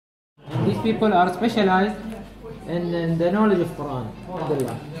these people are specialized in the knowledge of Quran,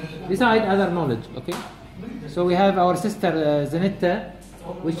 alhamdulillah, besides other knowledge. Okay, so we have our sister Zanetta,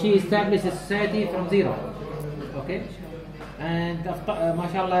 which she established a society from zero. Okay, and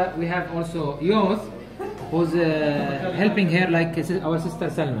mashallah, we have also youth who's helping her, like our sister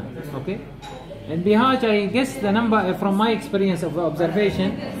Salma. Okay, in Bihac, I guess the number, from my experience of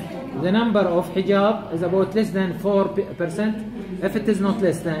observation, the number of hijab is about less than 4%, if it is not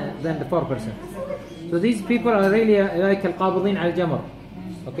less than the 4%. So these people are really like al-qabidin al-jamr,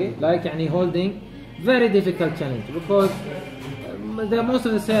 okay, like holding very difficult challenge, because most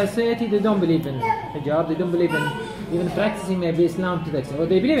of the society, they don't believe in hijab, they don't believe in even practicing maybe Islam to the extent. Well,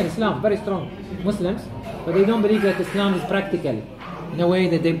 they believe in Islam, very strong Muslims, but they don't believe that Islam is practical in a way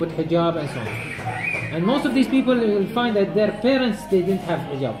that they put hijab and so on. And most of these people, you will find that their parents, they didn't have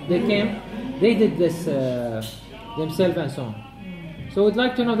hijab. They came, they did this themselves and so on. So we'd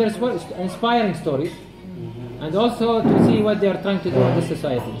like to know their inspiring stories, and also to see what they are trying to do in this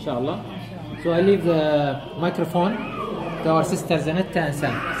society, inshallah. So I leave the microphone to our sisters Zanetta and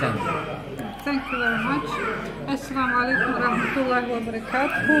Sam. Thank you very much. Assalamu alaikum wa rahmatullahi wa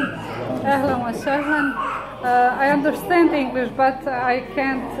barakatuh. Ahlan wa sahlan. I understand English, but I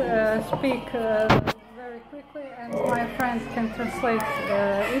can't speak very quickly, and my friends can translate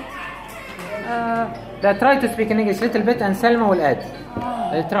it. Try to speak in English a little bit, and Selma will add.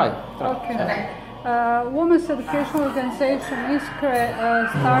 Try. Okay. Women's Education Organization ISCRE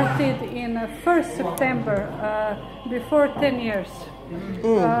started in 1st September, before 10 years.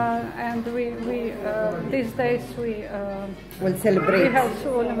 And we these days we will celebrate. We have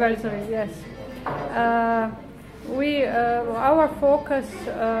anniversary, yes. Our focus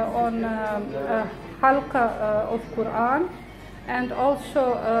on halqa of Quran, and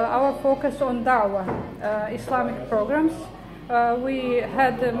also our focus on da'wah, Islamic programs. We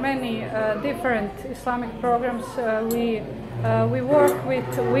had many different Islamic programs. We work with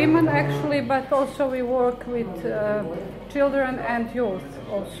women actually, but also we work with children and youth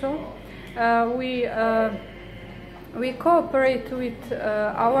also. We cooperate with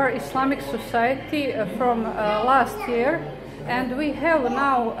our Islamic society from last year, and we have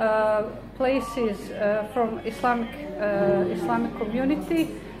now places from Islamic community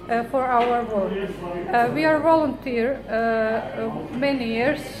for our work. We are volunteer many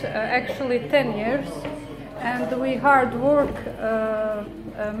years, actually 10 years, and we hard work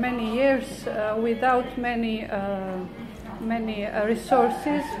many years without many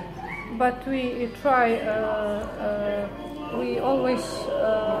resources, but we try, we always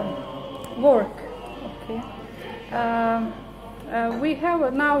work. Okay. We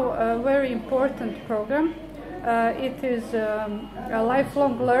have now a very important program. It is a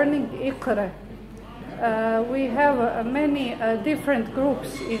lifelong learning IQRA. We have many different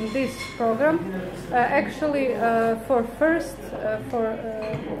groups in this program. Actually, for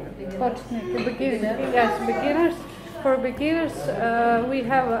beginners. For beginners, we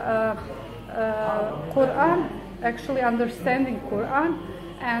have Quran, actually understanding Quran,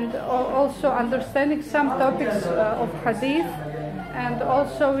 and also understanding some topics of Hadith. And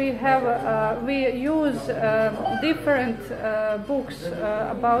also we have we use different books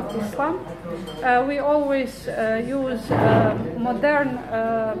about Islam. We always use modern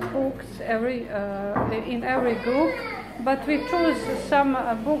books in every group, but we choose some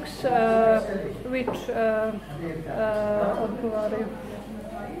books which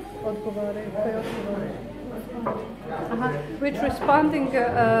responding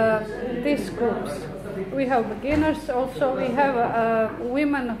these groups. We have beginners. Also, we have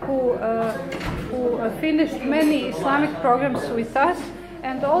women who finished many Islamic programs with us,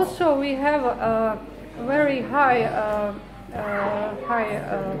 and also we have a very high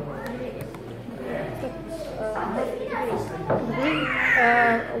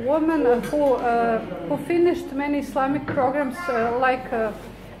women who finished many Islamic programs like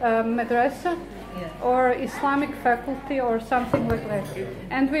madrasa or Islamic faculty or something like that,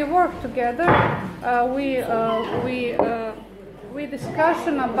 and we work together. We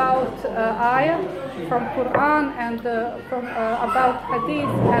discussion about ayah from Quran and from about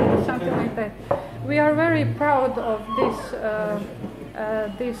hadith and something like that. We are very proud of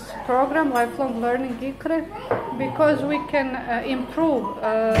this program, Lifelong Learning IQRA, because we can improve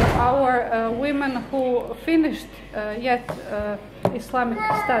our women who finished yet Islamic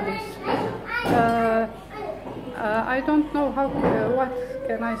studies. I don't know how. What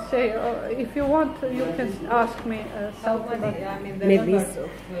can I say? If you want, you can ask me something. Maybe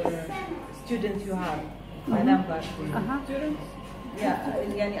students you have, a number. Students?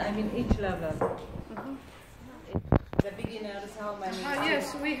 Yeah, I mean each level. The beginners, how many?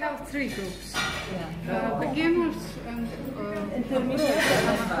 Yes, we have 3 groups. Yeah. Beginners and Intermediate and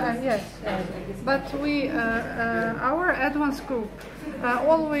advanced. yes, but we our advanced group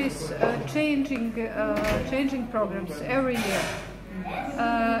always changing programs every year.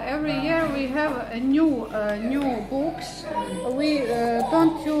 Every year we have a new books. We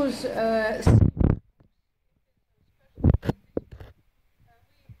don't use.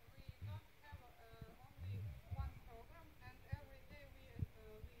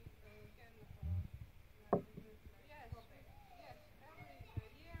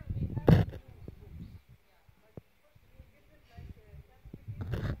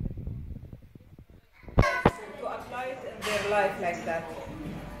 To apply it in their life like that.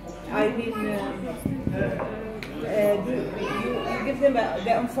 I mean, you give them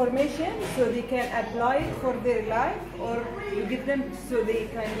the information so they can apply it for their life, or you give them so they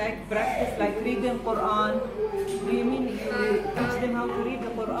can like practice like reading Quran. Do you mean you teach them how to read the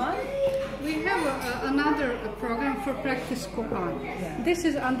Quran? We have another program for practice Quran. This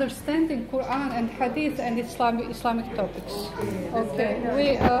is understanding Quran and Hadith and Islamic topics. Okay,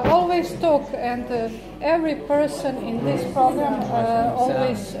 we always talk, and every person in this program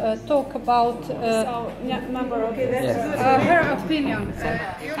always talk about Number, okay, that's good. her opinion.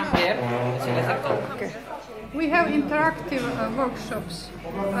 We have interactive workshops.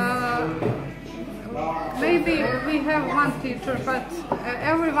 Maybe we have one teacher, but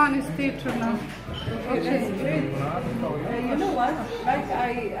everyone is teacher now. That's great. You know what? Like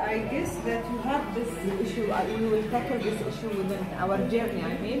I guess that you have this issue. We will tackle this issue within our journey.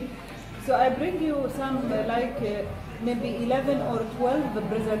 I mean, so I bring you some maybe 11 or 12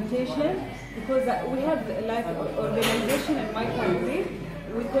 presentation, because we have like organization in my country.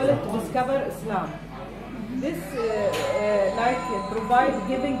 We call it Discover Islam. This provide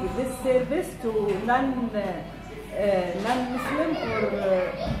giving this service to non-Muslim or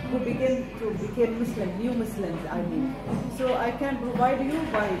who begin to become Muslim, new Muslims, I mean. So I can provide you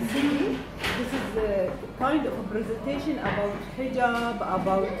by CD. This is a kind of a presentation about hijab,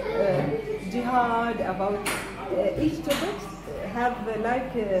 about jihad, about each topic have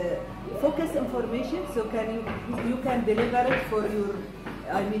focus information, so you can deliver it for your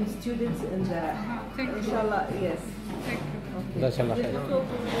students in the inshallah. Yes. Thank you.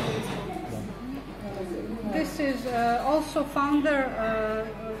 This is also founder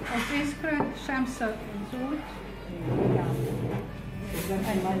of ISKRA, Shamsa Zoud.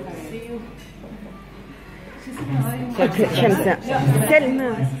 See you.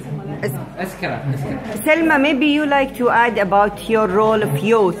 Selma, maybe you like to add about your role of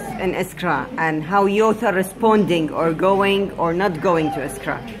youth in ISKRA and how youth are responding or going or not going to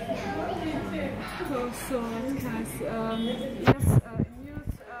ISKRA. So yes, in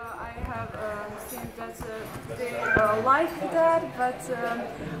youth I have seen that they like that, but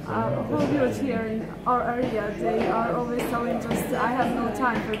whole youth here in our area, they are always telling just I have no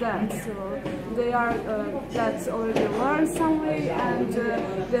time for that. So they are that's already learned some way, and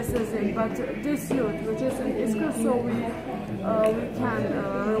this is it. But this youth, which is in ISKRA, so we can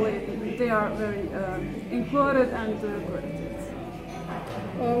really, they are very included and good.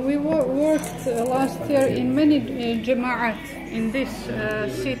 We worked last year in many jama'at in this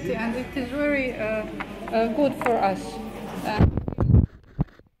city, and it is very good for us.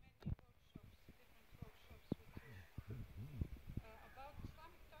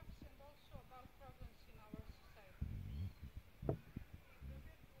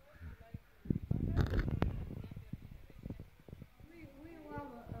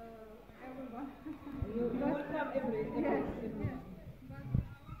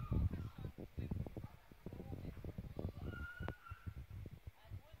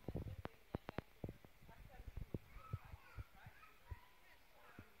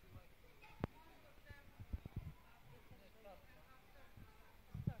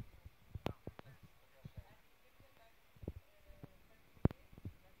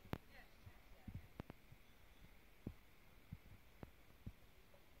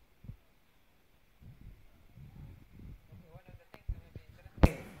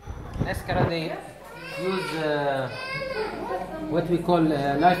 ISKRA, they use what we call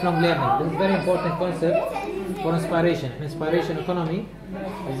lifelong learning. This is a very important concept for inspiration. Inspiration economy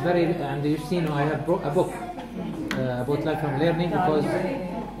is very, and you've seen I have a book about lifelong learning, because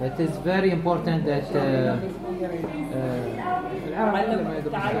it is very important that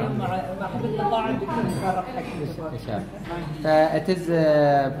it is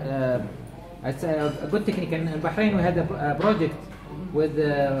it's a good technique. In Bahrain we had a project with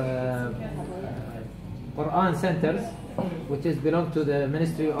Quran centers, which is belong to the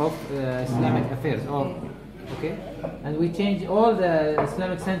Ministry of Islamic Affairs, or Okay, and we changed all the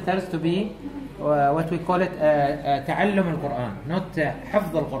Islamic centers to be what we call it تعلم القرآن, not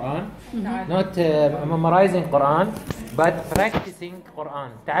حفظ القرآن, not memorizing Quran, but practicing Quran.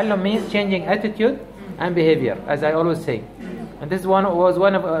 تعلم means changing attitude and behavior, as I always say. And this was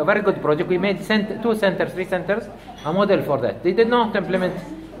one of a very good project. We made 3 centers, a model for that. They did not implement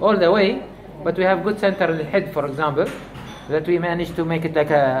all the way, but we have good center in Al-Hid, for example, that we managed to make it like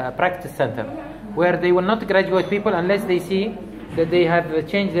a practice center, where they will not graduate people unless they see that they have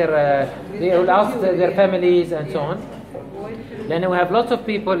changed their, they will ask their families and so on. Then we have lots of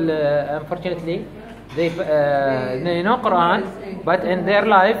people, unfortunately, they know Quran, but in their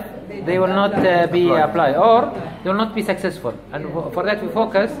life they will not be applied, or they will not be successful. And for that we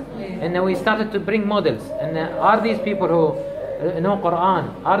focus, and then we started to bring models. And are these people who know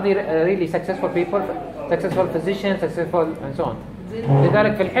Quran, are they really successful people, successful physicians, successful and so on.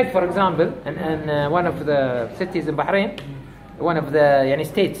 لذلك في الحج, for example, in one of the cities in Bahrain, one of the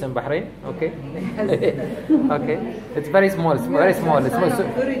states in Bahrain, okay, okay, it's very small,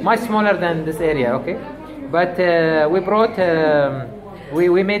 it's much smaller than this area, okay, but we brought,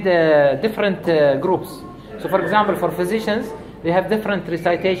 we made different groups. So for example, for physicians, they have different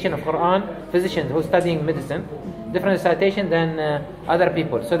recitation of Quran, physicians who are studying medicine, different recitation than other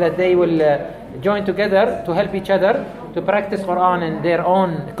people, so that they will join together to help each other to practice Quran in their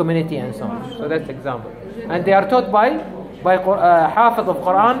own community and so on. So that's example. And they are taught by حافظ of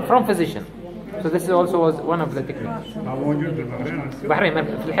Quran from physician. So this also was one of the techniques. بحرين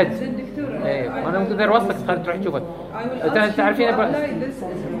في الحج. أنا ممكن إذا وصلك تروح تشوفه. تعرفين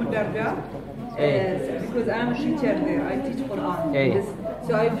because I'm a teacher there, I teach Quran.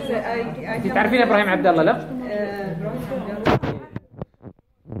 So I تعرفين إبراهيم عبد الله لا؟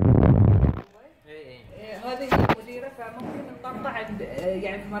 هذه المديرة فممكن نطلع عند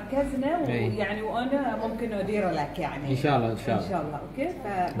في مركزنا وانا ممكن اديره لك ان شاء الله اوكي.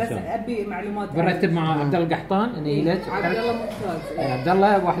 فبس ابي معلومات. برتب مع عبد الله القحطان انه يلج. عبد الله ممتاز. عبد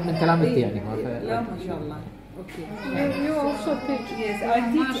الله واحد من تلامذتي لا ما شاء الله. اوكي. You also teach? Yes, I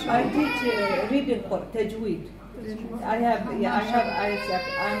teach reading تجويد. I'm a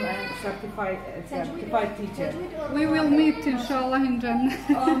certified teacher. We will meet inshallah in Jannah.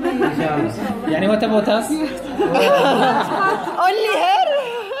 يعني what about us? Only her?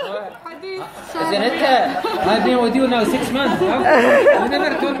 Zanetta, I've been with you now 6 months. You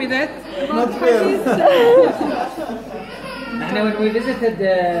never told me that. Not fair. When we visited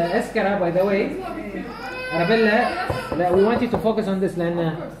Eskara, by the way, Arabella, we want you to focus on this,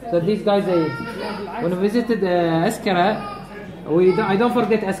 so these guys, when we visited Eskara, I don't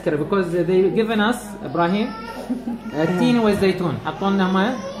forget Eskara because they given us, Ibrahim, tin with zaytun. حطوا لنا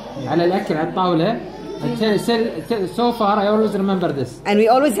ماء على الأكل على الطاولة. So far, I always remember this. And we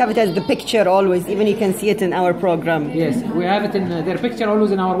always have it as the picture, always. Even you can see it in our program. Yes, we have it in their picture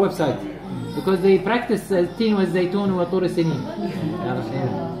always in our website because they practice tin with zaytun وطور السنين.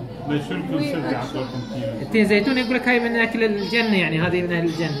 التين زيتون يقول لك هاي من أكل الجنة هذه من أهل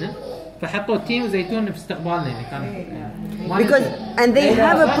الجنة فحطوا التين وزيتون في استقبالنا كان. Because and they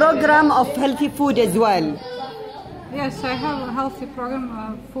have a program of healthy food as well. Yes, I have a healthy program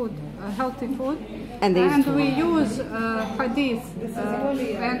of food, healthy food, and we use hadith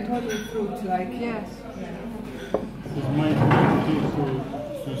and holy fruit yes. It's my duty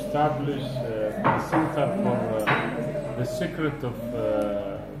to establish a center for the secret of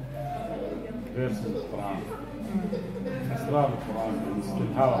verses of Quran, Asrar al-Quran,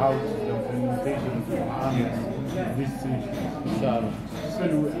 how the implementation of Quran these things.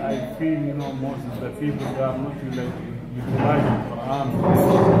 Still, I feel most of the people they are not utilizing Quran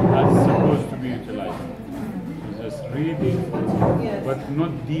as it's supposed to be utilized. Just reading, but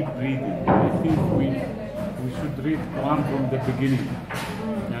not deep reading. I think we should read Quran from the beginning.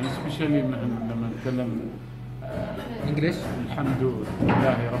 Especially لما نتكلم English. الحمد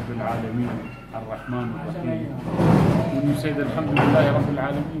لله رب العالمين الرحمن الرحيم. When you say الحمد لله رب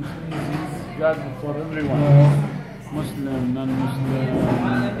العالمين, it's God for everyone. Muslim, non-Muslim,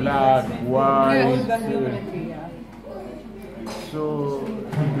 black, white. So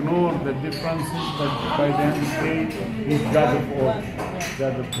ignore the differences, but by the end of the day, He's God of all.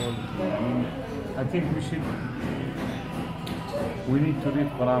 God of all. I think we need to read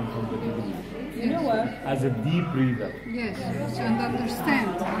Quran from the beginning. You know what? As a deep reader. Yes, and understand.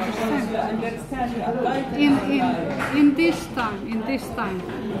 In this time.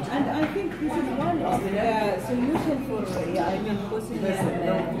 And I think this is one of the solution for Bosnian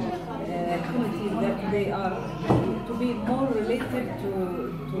communities that they are to be more related to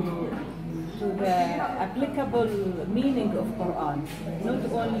the applicable meaning of Quran, not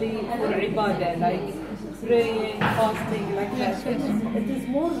only for ibadah, like praying, fasting, like that. It is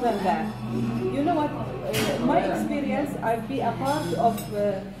more than that. You know what? My experience, I've been a part of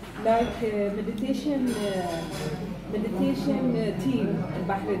meditation team in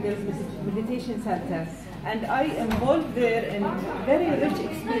Bahrain. There's meditation center, and I involved there in very rich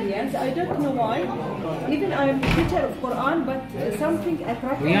experience. I don't know why. Even I'm teacher of Quran, but something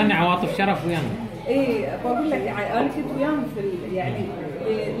attracted. ويانا عواطف شرف ويانا. ايه بقول لك انا كنت وياهم في يعني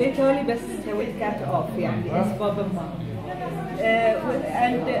literally بس سويت كات اوف يعني اسباب ما.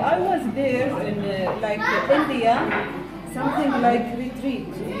 And I was there in like India, something like retreat.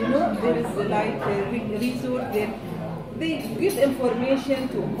 You know, there is like a resort there. They give information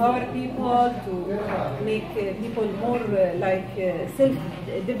to empower people, to make people more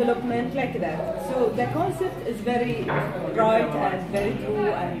self-development, like that. So the concept is very right and very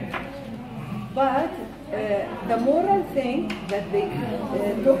true, but the moral thing that they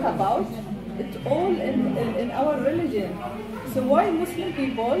talk about, it's all in our religion. So why Muslim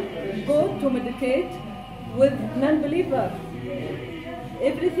people go to meditate with non-believer?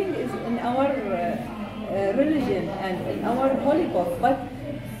 Everything is in our religion and in our holy book, but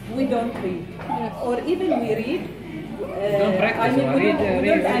we don't read. Or even we read, we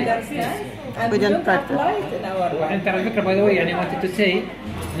don't understand, and we don't apply it in our life. وانت على فكره by the way يعني wanted to say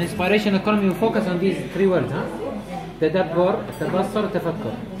an inspiration economy will focus on these three words, huh? تدبر, تبصر,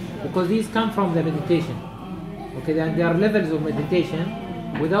 تفكر, because these come from the meditation. Okay, and there are levels of meditation.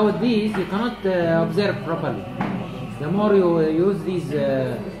 Without these, you cannot observe properly. The more you use these,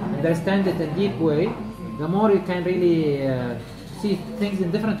 understand it in deep way, the more you can really see things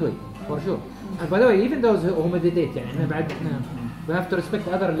in different way, for sure. And by the way, even those who meditate, يعني we have to respect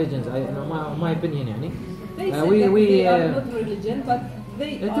other religions. My opinion, يعني. They are not religion, but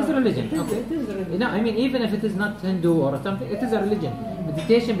it is religion. Okay. It is religion. No, I mean even if it is not Hindu or something, it is a religion.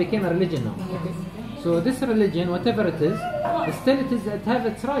 Meditation became a religion now. Okay. So this religion, whatever it is, still it have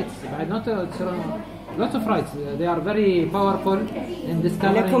its rights. Not lots of rights. They are very powerful in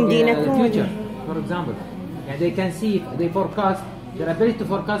discovering the future. For example, and they can see, they forecast, their ability to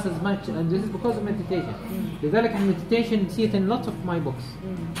forecast as much, and this is because of meditation. لذلك meditation see it in lots of my books.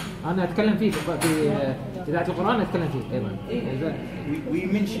 أنا أتكلم فيه في إذاعة القرآن أتكلم فيه أيضا. We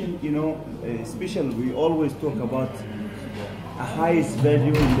mentioned, you know, especially we always talk about a highest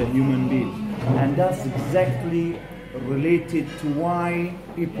value in the human being, and that's exactly related to why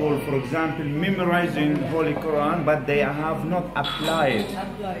people, for example, memorizing Holy Quran, but they have not applied,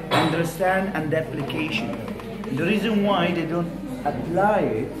 understand, and the application. The reason why they don't apply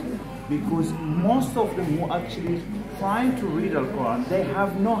it, because most of them who actually trying to read Al Quran, they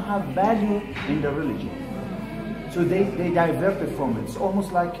have value in the religion. So they diverted from it. It's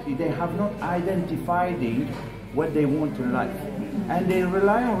almost like they have not identifying what they want in life. And they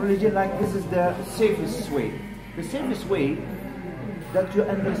rely on religion like this is the safest way. The safest way that you're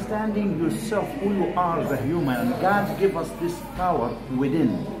understanding yourself, who you are as a human, and God give us this power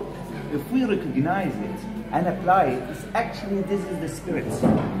within. If we recognize it and apply it, it's actually this is the spirit.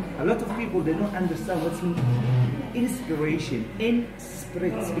 A lot of people, they don't understand what's inspiration, in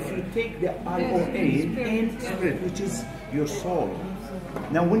spirit. If you take the IOA, in spirit, which is your soul.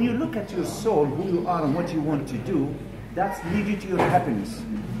 Now when you look at your soul, who you are and what you want to do, that's lead you to your happiness.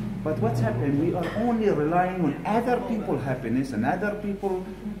 But what's happened, we are only relying on other people's happiness and other people's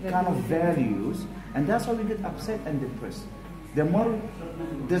kind of values, and that's why we get upset and depressed. The more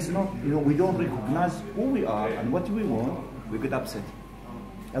there's not, you know, we don't recognize who we are and what we want, we get upset.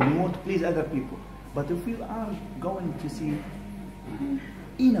 And we want to please other people. But if we are going to see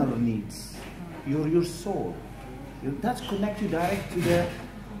inner needs, your soul, that's connect you direct to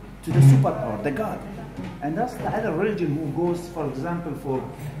the superpower, the God. And that's the other religion who goes, for example, for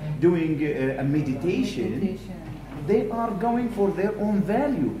doing a meditation, they are going for their own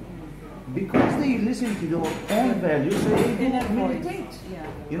value. Because they listen to their own values, so they meditate.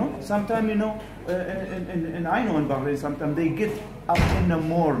 You know, sometimes, you know, and I know in Bahrain, sometimes they get up in the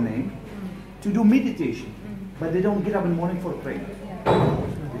morning to do meditation, but they don't get up in the morning for prayer.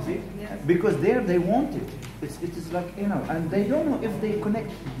 You see? Because there they want it. It is like, you know, and they don't know if they connect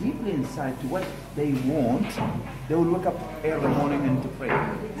deeply inside to what they want, they will wake up early morning and to pray.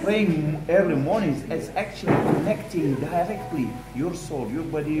 Praying early mornings is actually connecting directly your soul, your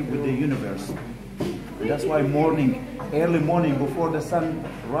body with the universe. That's why early morning before the sun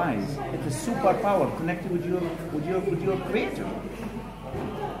rise, it's a superpower connected with your creator.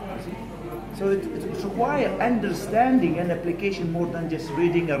 So it requires understanding and application more than just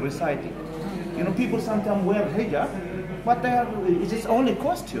reading or reciting. You know, people sometimes wear hijab, but it's just only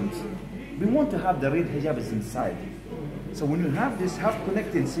costumes. We want to have the real hijab is inside. So when you have this, have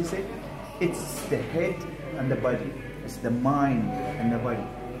connected, see, It's the head and the body. It's the mind and the body.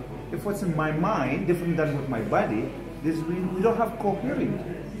 If what's in my mind different than with my body, we don't have coherent.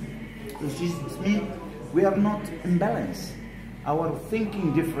 Which means we are not in balance. Our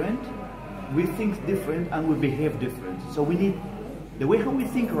thinking different, we think different, and we behave different. So we need the way how we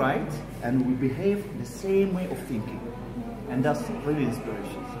think right, and we behave the same way of thinking. And that's really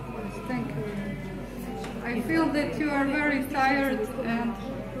inspiration. Thank you. I feel that you are very tired, and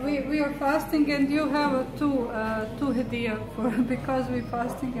we are fasting, and you have two hadiyah because we're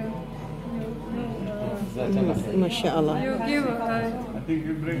fasting, and MashaAllah. you give. I think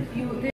you bring